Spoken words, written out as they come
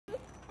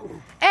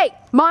Hey,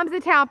 mom's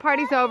in town,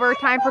 party's over,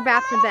 time for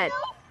baths and bed.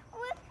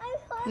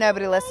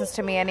 Nobody listens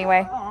to me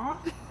anyway.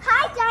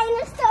 Hi,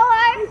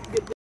 dinosaur.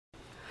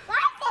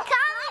 Come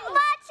and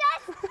watch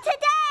us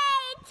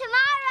today,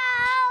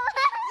 tomorrow.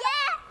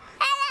 Yeah,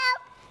 hello.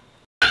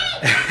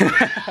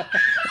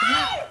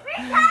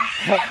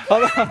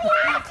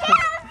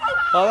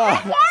 Hold on.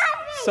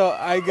 So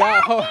I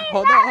got home.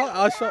 Hold on.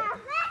 I'll show.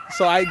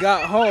 So I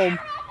got home,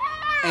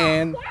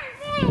 and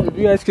if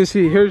you guys can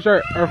see, here's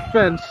our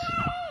fence.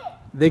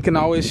 They can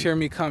always hear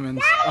me coming,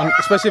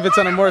 especially if it's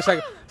on a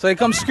motorcycle. So they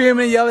come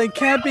screaming and yelling,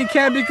 camping,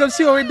 camping, come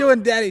see what we're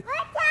doing, Daddy.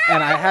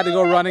 And I had to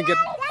go run and get...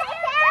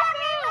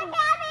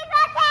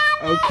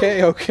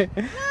 Okay.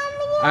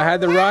 I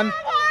had to run.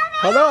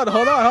 Hold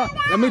on.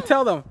 Let me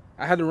tell them.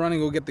 I had to run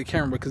and go get the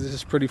camera because this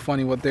is pretty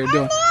funny what they're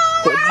doing.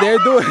 But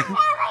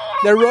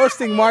they're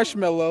roasting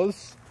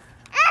marshmallows.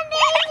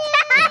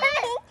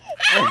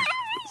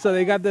 So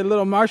they got their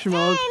little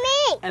marshmallows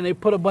and they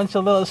put a bunch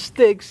of little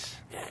sticks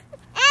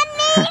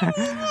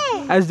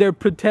as their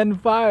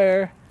pretend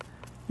fire.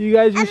 You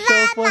guys are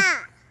so fun.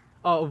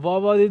 Oh,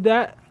 Vava did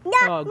that?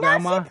 No,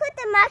 Grandma? no, she put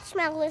the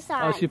marshmallows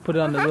on. Oh, she put it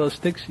on the little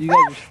sticks. You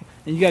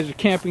guys are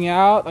camping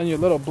out on your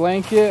little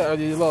blanket or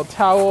your little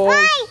towels.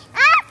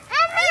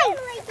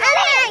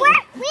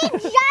 We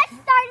just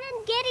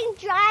started getting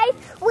dry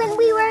when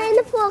we were in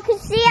the pool.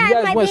 Cause see, you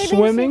guys went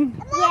swimming?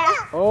 Yeah.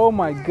 Oh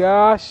my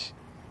gosh.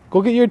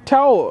 Go get your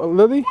towel,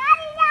 Lily.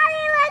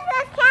 Daddy, let's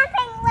go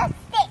camping with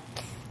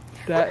sticks.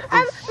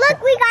 Look,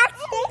 we got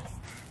sticks.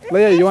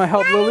 Leia, you want to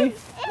help Lily?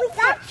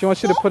 She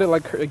wants you to sticks. put it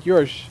like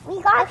yours.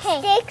 We got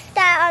sticks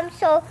that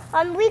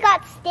we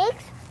got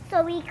sticks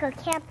so we could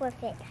camp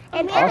with it.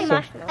 And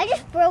awesome. I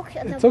just broke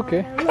the It's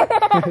okay.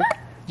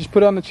 Just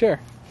put it on the chair.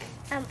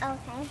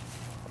 Okay.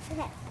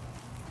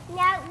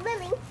 Now,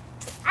 Lily,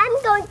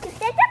 I'm going to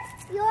set up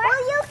yours.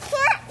 Well, you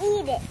can't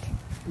eat it.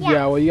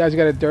 Yeah, well, you guys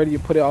got it dirty. You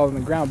put it all on the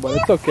ground, but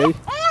it's okay.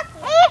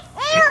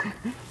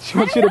 She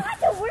wants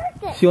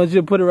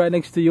you to put it right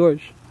next to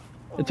yours.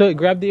 It's okay.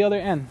 Grab the other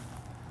end.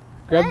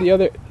 Grab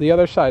the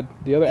other side,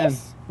 the other end,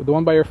 with the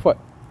one by your foot.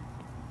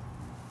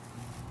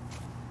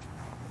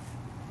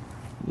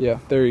 Yeah,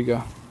 there you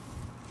go.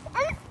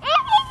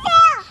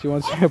 She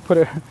wants you to put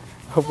it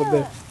over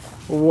there.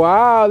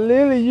 Wow,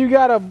 Lily, you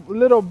got a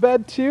little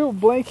bed too,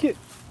 blanket.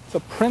 It's a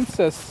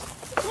princess.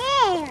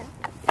 Yeah,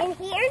 and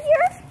here's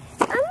yours.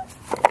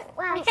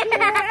 Wow.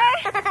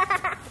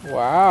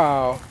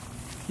 Wow.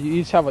 You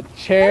each have a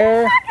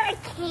chair. I'm not gonna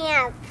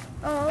camp.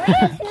 Oh,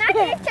 it's not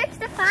gonna touch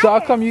the fire. So how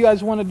come you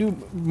guys want to do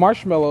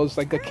marshmallows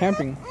like a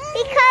camping? Because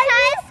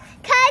it's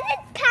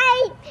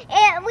tight.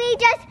 We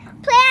just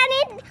planned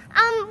it.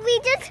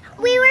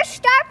 We were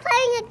start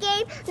playing a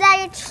game that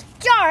it's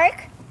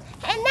dark,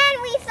 and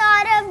then we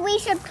thought we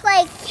should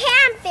play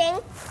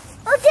camping.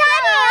 Oh,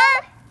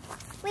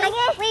 Daddy!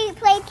 We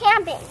played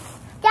camping.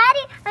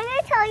 Daddy, I'm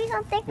gonna tell you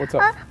something. What's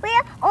up? We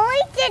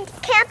only did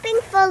camping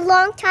for a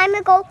long time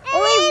ago.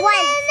 Only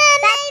once.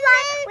 That's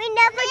why we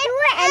never do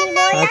it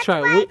anymore. That's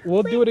right.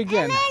 We'll do it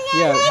again.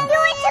 Yeah. We'll do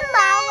it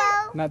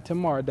tomorrow. Not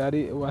tomorrow,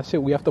 Daddy. I said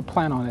we have to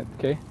plan on it,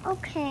 okay?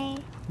 Okay.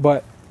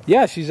 But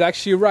yeah, she's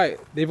actually right.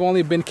 They've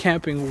only been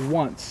camping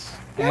once,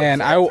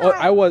 and I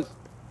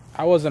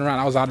wasn't around.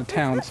 I was out of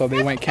town, so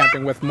they went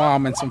camping with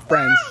Mom and some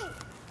friends.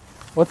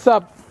 What's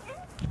up?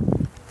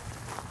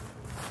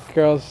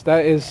 Girls,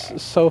 that is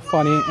so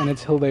funny and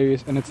it's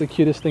hilarious and it's the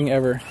cutest thing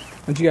ever.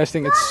 Don't you guys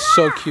think it's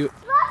so cute?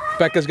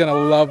 Becca's gonna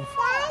love,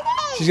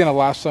 she's gonna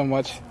laugh so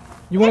much.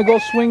 You wanna go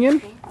swing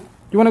in?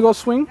 You wanna go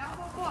swing?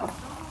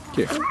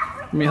 Here,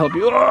 let me help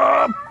you.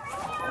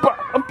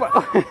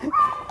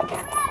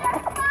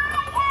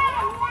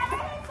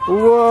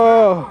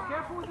 Whoa!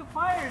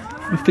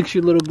 Let me fix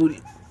your little booty.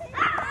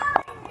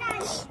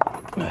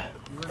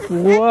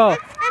 Whoa!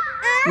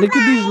 Look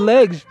at these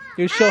legs.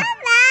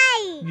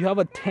 You have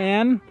a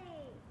tan.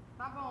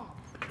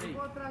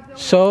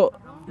 So,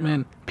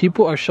 man,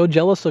 people are so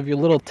jealous of your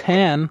little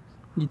tan.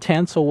 You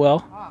tan so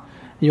well.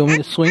 You want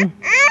me to swing?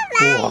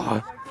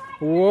 Whoa.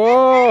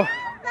 Whoa.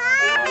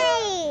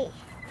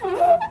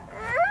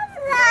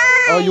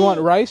 Oh, you want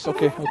rice?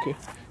 Okay. You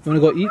want to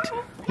go eat?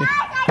 Here.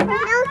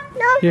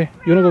 No. Here,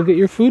 you want to go get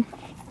your food?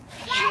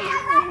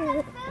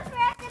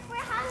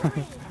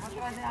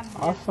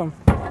 Awesome.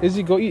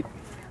 Izzy, go eat.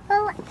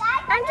 Well,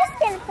 I'm just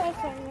going to play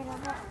for a little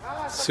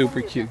bit.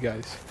 Super cute,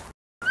 guys.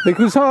 Look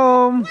who's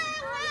home.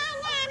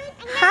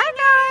 Hi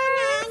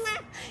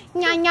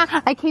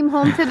guys. I came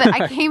home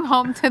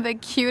to the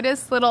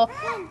cutest little.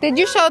 Did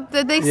they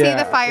see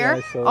the fire?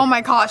 Yeah, oh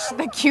my gosh,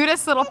 the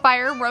cutest little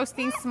fire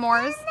roasting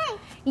s'mores.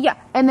 Yeah,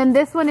 and then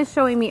this one is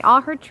showing me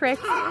all her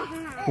tricks.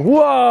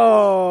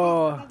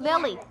 Whoa!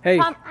 Lily, hey,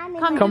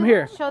 come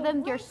here. Show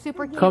them your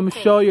super cute. Come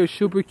show your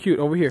super cute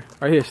over here.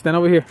 Right here, stand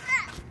over here.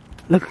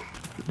 Look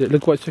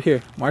what's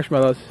here.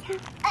 Marshmallows.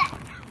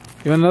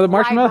 You want another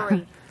marshmallow?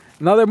 Library.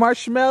 Another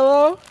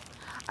marshmallow?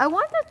 I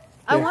want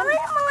a marshmallow.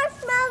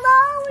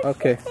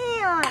 Okay.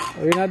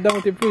 We're not done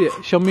with your food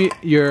yet. Show me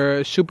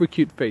your super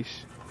cute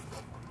face.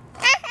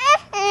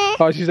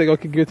 Oh, she's like,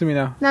 okay, give it to me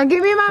now. Now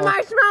give me my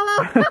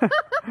marshmallow.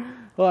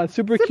 Hold on,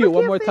 super cute.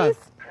 One more time.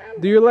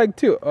 Do your leg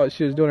too. Oh,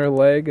 she was doing her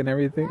leg and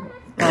everything.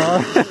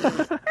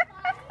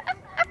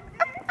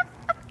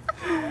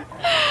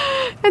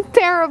 It's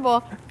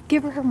terrible.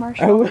 Give her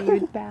marshmallow.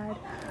 It's bad.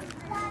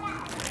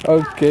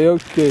 Okay,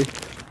 okay.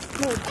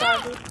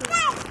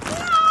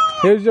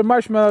 Here's your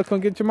marshmallow. Come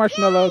get your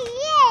marshmallow.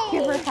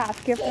 Give her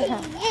half. Give her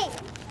half.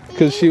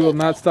 Because she will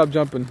not stop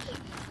jumping.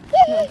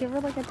 No, give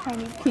her like a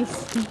tiny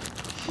piece.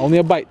 Only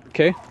a bite,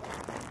 okay?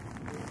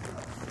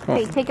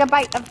 Okay, take a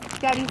bite of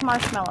Daddy's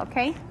marshmallow,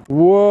 okay?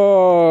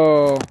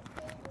 Whoa.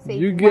 Say,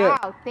 You get,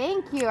 wow,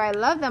 thank you. I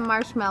love the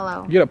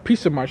marshmallow. you get a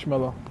piece of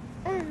marshmallow.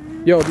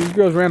 Yo, these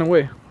girls ran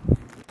away.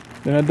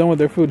 They're not done with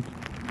their food.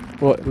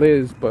 Well,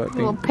 Liz, but I think... A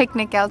little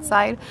picnic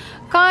outside.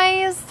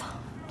 Guys,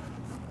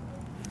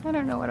 I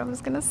don't know what I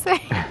was going to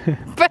say.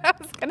 But I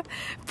was going to...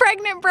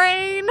 Pregnant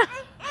brain. I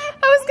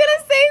was going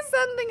to say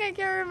something. I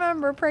can't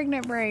remember.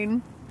 Pregnant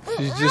brain.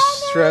 She's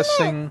just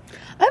stressing.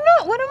 I'm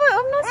not... What am I?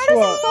 I'm not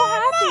stressing. I'm so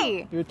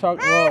happy. You're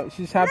talking... Well,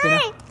 she's happy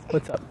now.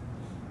 What's up?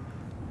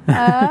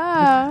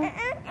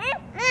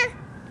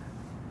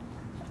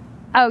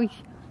 Oh,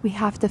 we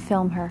have to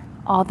film her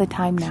all the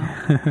time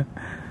now.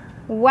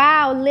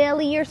 Wow,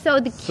 Lily, you're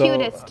so the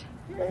cutest.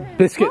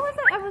 Biscuit. What was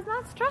it? I was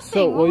not stressing.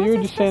 So, well, What you was were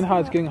I just saying how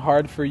it's stressing getting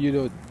hard for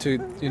you to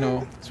you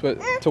know,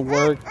 to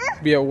work,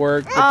 be at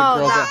work with the about?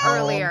 girls at That home.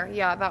 earlier.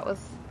 Yeah, that was...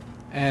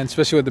 And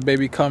especially with the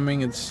baby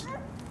coming, it's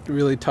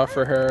really tough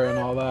for her and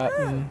all that.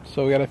 And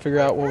so we got to figure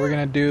out what we're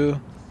going to do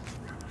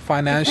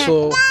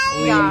financially.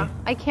 Yeah,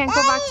 I can't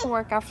go back to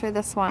work after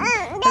this one.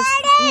 'Cause,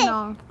 you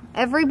know,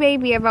 every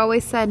baby I've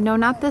always said, no,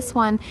 not this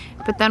one.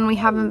 But then we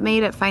haven't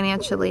made it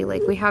financially.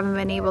 Like, we haven't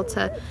been able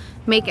to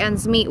make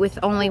ends meet with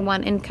only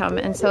one income.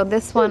 And so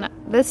this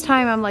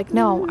time I'm like,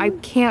 no, I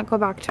can't go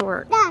back to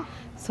work.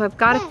 So I've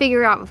got to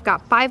figure out, we've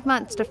got 5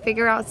 months to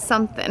figure out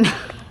something.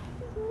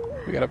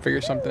 We got to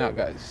figure something out,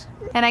 guys.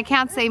 And I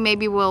can't say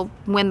maybe we'll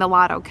win the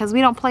lotto because we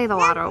don't play the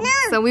lotto.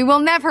 So we will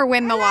never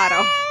win the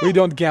lotto. We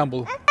don't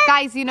gamble.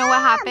 Guys, you know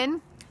what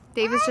happened?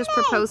 Davis just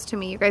proposed to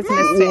me. You guys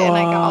missed it, and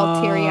I got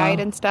all teary-eyed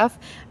and stuff.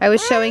 I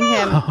was showing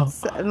him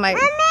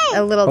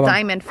a little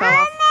diamond fell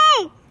off.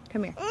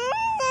 Come here.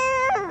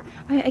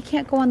 I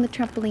can't go on the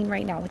trampoline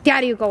right now.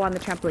 Daddy will go on the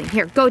trampoline.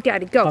 Here, go,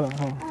 Daddy, go. Hold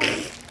on.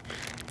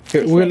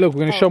 Here, we're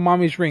gonna show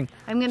Mommy's ring.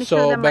 I'm gonna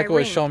show them my Becca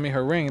was ring. showing me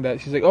her ring that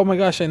she's like, oh my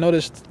gosh, I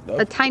noticed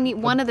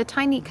One of the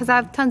tiny, because I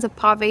have tons of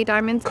pave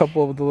diamonds. a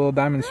couple of the little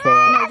diamonds fell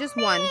out. No, just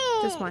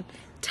one.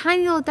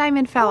 Tiny little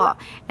diamond fell out.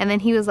 And then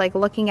he was like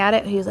looking at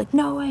it. He was like,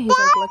 no way. He was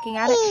like looking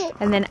at it.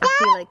 And then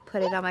he like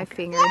put it on my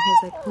finger and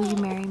he's like, will you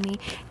marry me?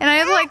 And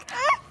I was like,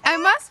 I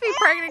must be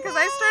pregnant because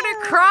I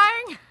started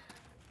crying.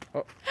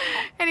 Oh.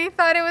 And he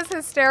thought it was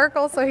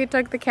hysterical, so he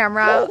took the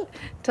camera out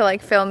to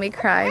like film me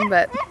crying.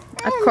 But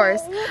of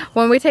course,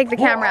 when we take the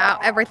camera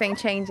out, everything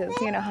changes.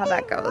 You know how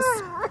that goes.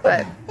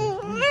 But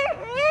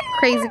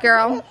crazy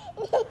girl.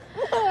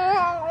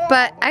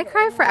 But I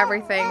cry for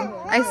everything.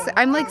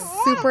 I'm like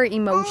super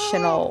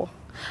emotional.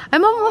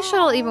 I'm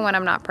emotional even when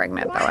I'm not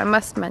pregnant, though. I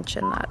must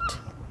mention that.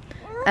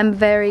 I'm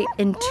very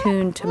in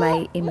tune to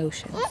my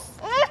emotions.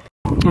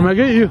 I'm gonna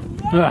get you.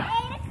 I'm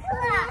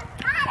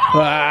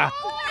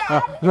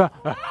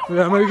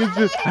gonna get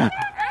you.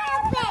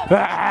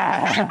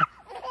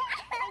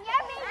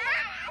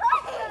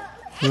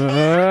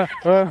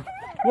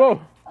 Whoa.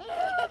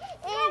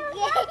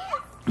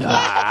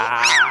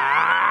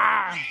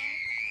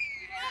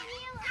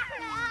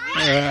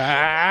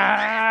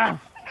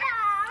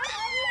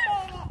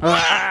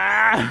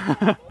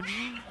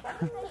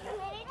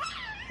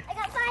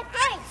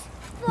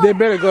 They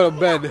better go to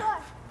bed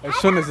as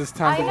soon as it's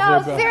time to go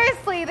to bed.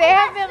 Seriously, they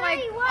have been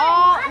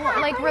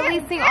like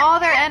releasing all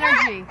their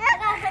energy.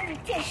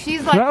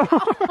 She's like, oh.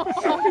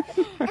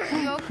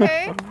 You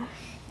okay?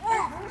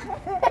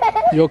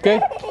 You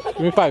okay?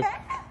 Give me 5. Hey,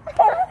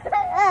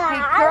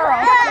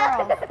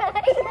 girl.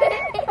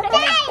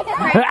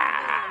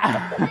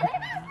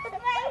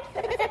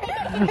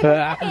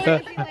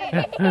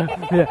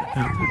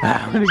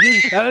 I'm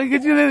gonna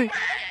get you, Lily.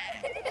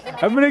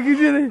 I'm gonna get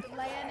you, Lily.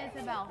 Leia and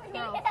Isabel,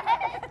 girls.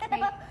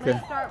 Okay.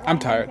 I'm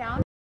tired.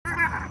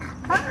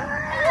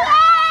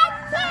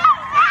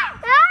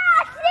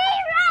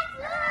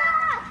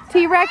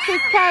 T-Rex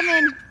is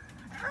coming.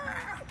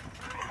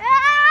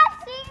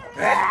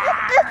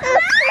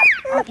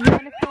 You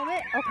want to film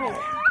it? Okay.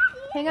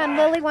 Hang on,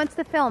 Lily wants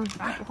to film.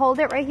 Hold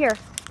it right here.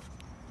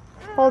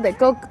 Hold it.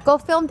 Go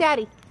film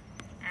Daddy.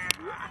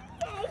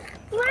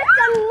 You want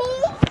some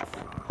meat?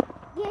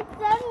 Get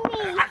some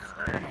meat.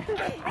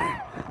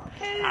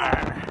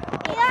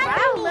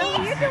 Wow, Lily,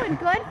 you're doing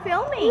good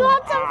filming. You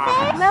want some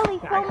fish? Lily,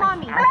 film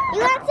Mommy. You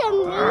want some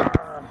meat?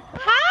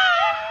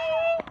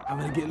 Hi! I'm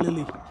gonna get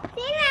Lily.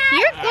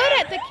 You're good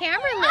at the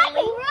camera,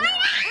 Lily.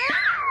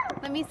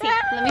 Let me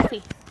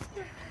see.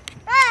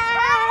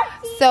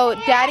 So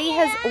Daddy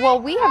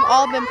we have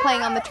all been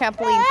playing on the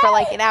trampoline for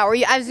like an hour.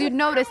 As you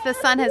notice, the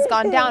sun has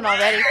gone down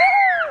already.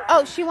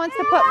 Oh, she wants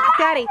to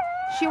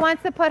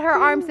put her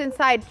arms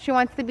inside. She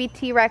wants to be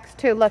T-Rex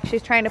too. Look,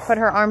 she's trying to put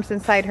her arms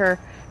inside her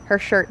her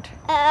shirt.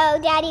 Oh,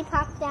 Daddy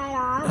popped that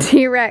off.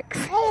 T-Rex.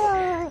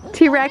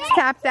 T-Rex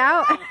tapped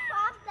out. Popped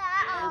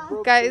that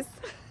off. Guys,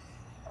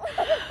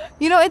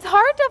 you know, it's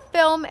hard to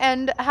film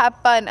and have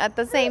fun at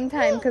the same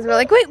time because we're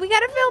like, wait, we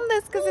gotta film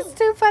this because it's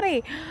too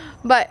funny.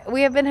 But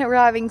we're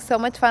having so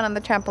much fun on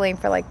the trampoline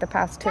for like the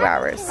past 2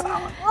 hours.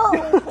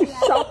 It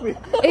shocked me.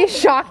 It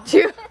shocked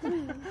you.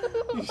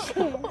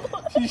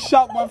 She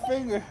shocked my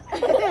finger.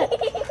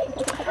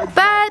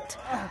 But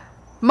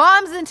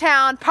Mom's in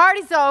town,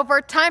 party's over,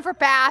 time for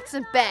baths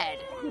and bed.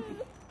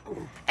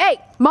 Hey,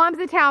 Mom's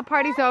in town,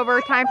 party's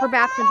over, time for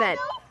baths and bed.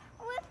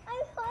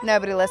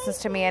 Nobody listens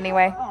to me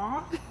anyway.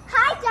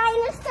 Hi,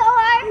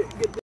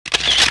 dinosaur.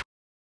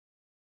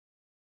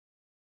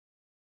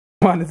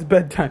 Come on, it's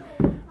bedtime.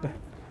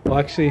 Well,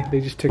 actually,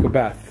 they just took a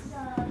bath.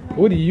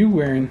 What are you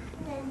wearing?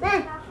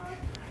 I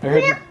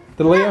heard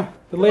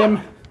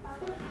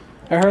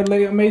I heard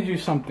Leia made you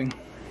something.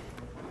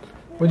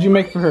 What'd you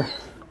make for her?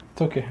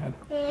 It's okay.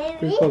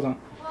 Put your clothes on.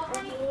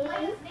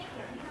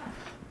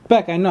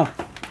 Beck, I know.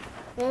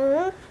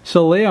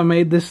 So Leia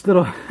made this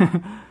little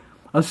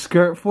a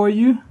skirt for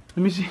you.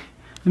 Let me see.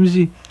 Let me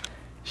see.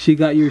 She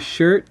got your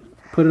shirt,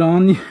 put it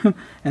on you,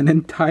 and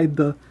then tied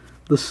the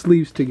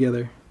sleeves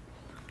together.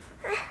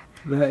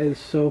 That is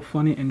so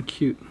funny and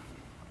cute.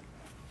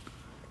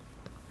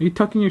 Are you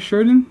tucking your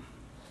shirt in?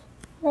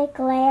 Like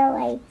Leia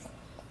likes.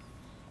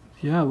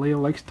 Yeah,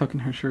 Leia likes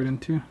tucking her shirt in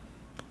too.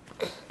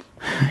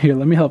 Here,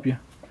 let me help you.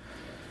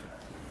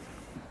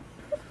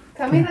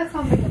 Tell me that's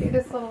not the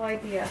cutest little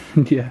idea.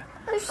 Yeah.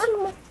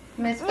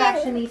 Miss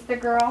Fashionista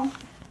girl.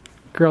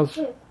 Girls,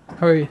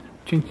 hurry.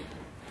 Change.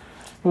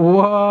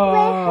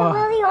 Whoa.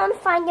 Wait, you want to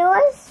find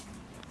yours?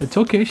 It's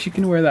okay, she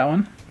can wear that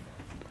one.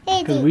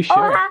 Hey, Because we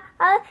share.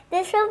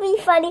 this will be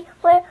funny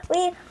where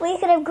we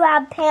could have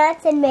grabbed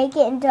pants and make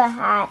it into a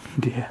hat.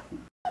 Yeah.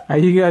 Are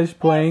you guys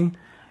playing?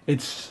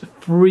 It's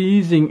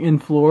freezing in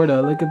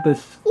Florida. Look at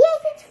this. Yes,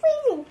 it's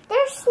freezing.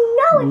 There's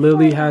snow. in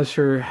Lily Florida. has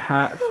her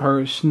hat,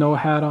 her snow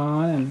hat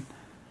on,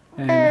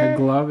 and her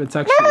glove. It's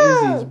actually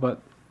Izzy's,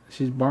 but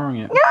she's borrowing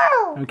it.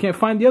 No. We can't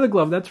find the other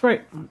glove. That's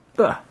right.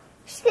 Ugh.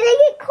 She's gonna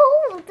get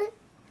cold.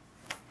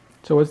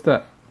 So what's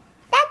that?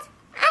 I'm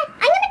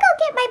gonna go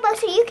get my bow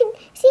so you can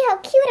see how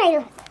cute I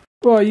look.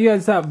 Well, you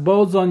guys have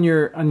bows on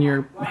your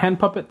hand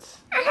puppets.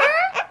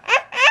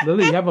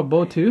 Lily, you have a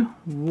bow too?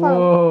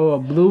 Whoa, a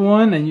blue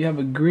one and you have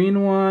a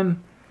green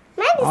one.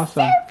 Mine is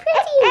Awesome. so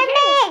pretty.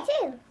 Yours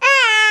too.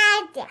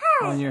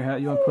 On your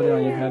head. You want to put it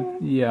on your head?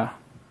 Yeah.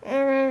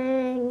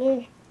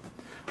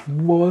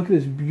 Whoa, look at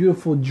this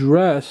beautiful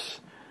dress.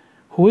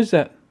 Who is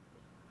that?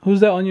 Who's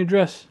that on your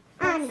dress?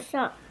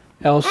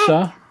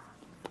 Elsa.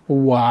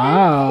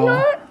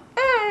 Wow.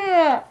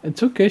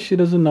 It's okay, she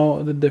doesn't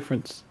know the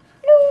difference.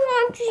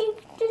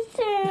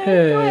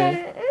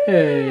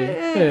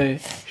 Hey,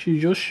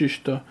 she's your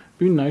sister.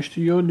 Be nice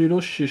to your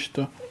little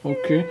sister,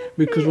 okay?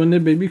 Because when the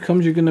baby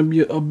comes, you're gonna be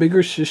a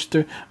bigger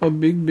sister, a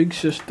big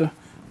sister.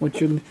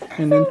 And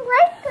then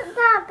like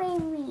that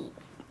baby.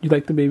 you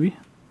like the baby?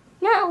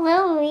 Not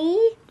Lily.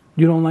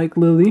 You don't like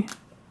Lily?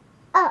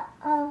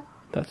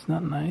 That's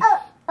not nice.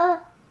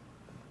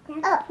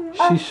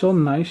 She's so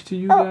nice to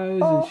you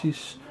guys, and she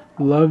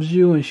loves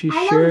you, and she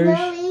shares. I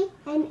love Lily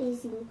and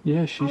Izzy.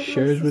 Yeah, she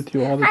shares with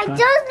you all the I time.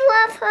 just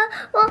love her.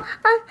 Well,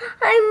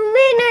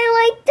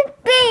 I like the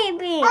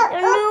baby.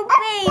 The new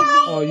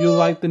baby. Oh, you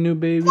like the new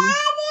baby?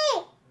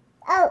 Daddy!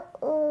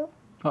 Uh-oh.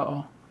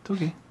 It's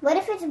okay. What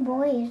if it's a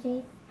boy,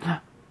 Izzy?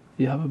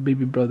 You have a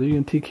baby brother. You're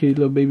gonna take care of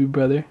your little baby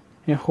brother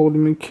and hold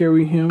him and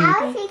carry him.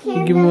 I'll take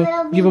care of Give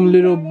him a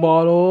little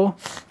bottle.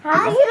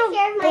 I'll take care of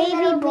my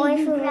baby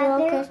boy for real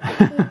because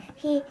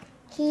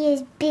he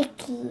is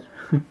biggy.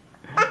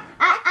 I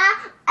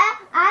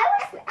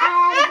was a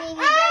baby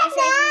brother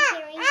so I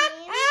can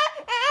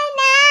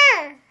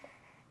carry him.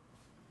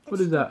 What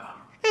is that?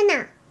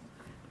 Anna.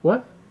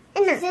 What?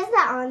 This is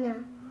the Anna.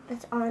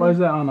 That's Anna. Why is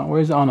that Anna?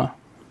 Where's Anna?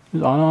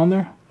 Is Anna on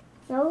there?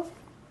 No,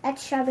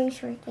 that's strawberry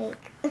shortcake.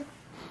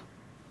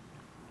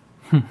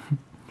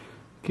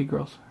 Okay,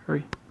 girls,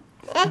 hurry.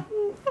 Bye.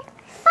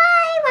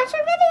 Watch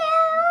our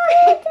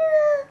video.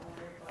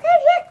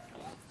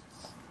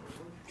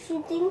 She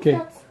thinks Okay.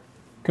 that's.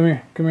 Come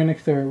here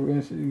next to her.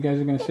 You guys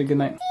are gonna say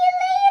goodnight. See you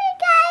later,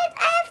 guys. I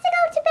have to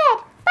go to bed.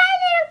 Bye,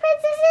 little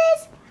princesses.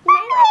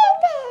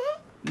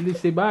 Bye. Let's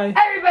say bye.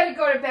 Everybody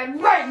go to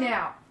bed right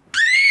now.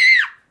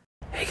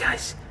 Hey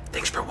guys,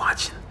 thanks for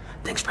watching.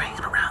 Thanks for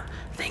hanging around.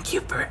 Thank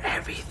you for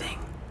everything.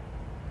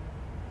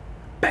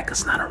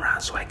 Becca's not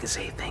around, so I can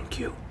say thank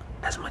you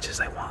as much as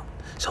I want.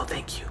 So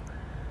thank you.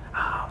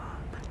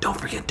 Don't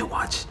forget to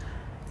watch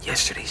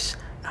yesterday's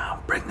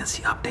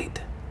pregnancy update.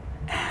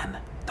 And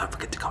don't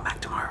forget to come back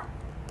tomorrow.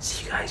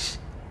 See you guys.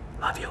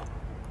 Love you.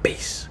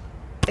 Peace.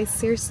 I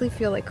seriously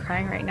feel like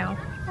crying right now.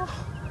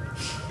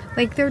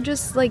 Like they're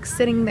just like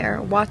sitting there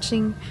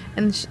watching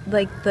and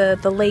like the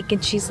lake,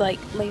 and she's like,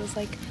 Leia's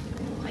like,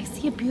 I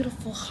see a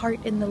beautiful heart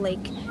in the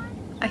lake.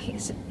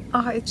 It's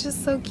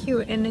just so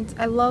cute, and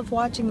I love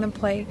watching them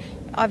play.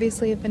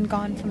 Obviously I've been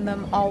gone from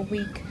them all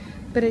week,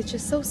 but it's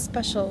just so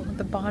special,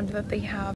 the bond that they have.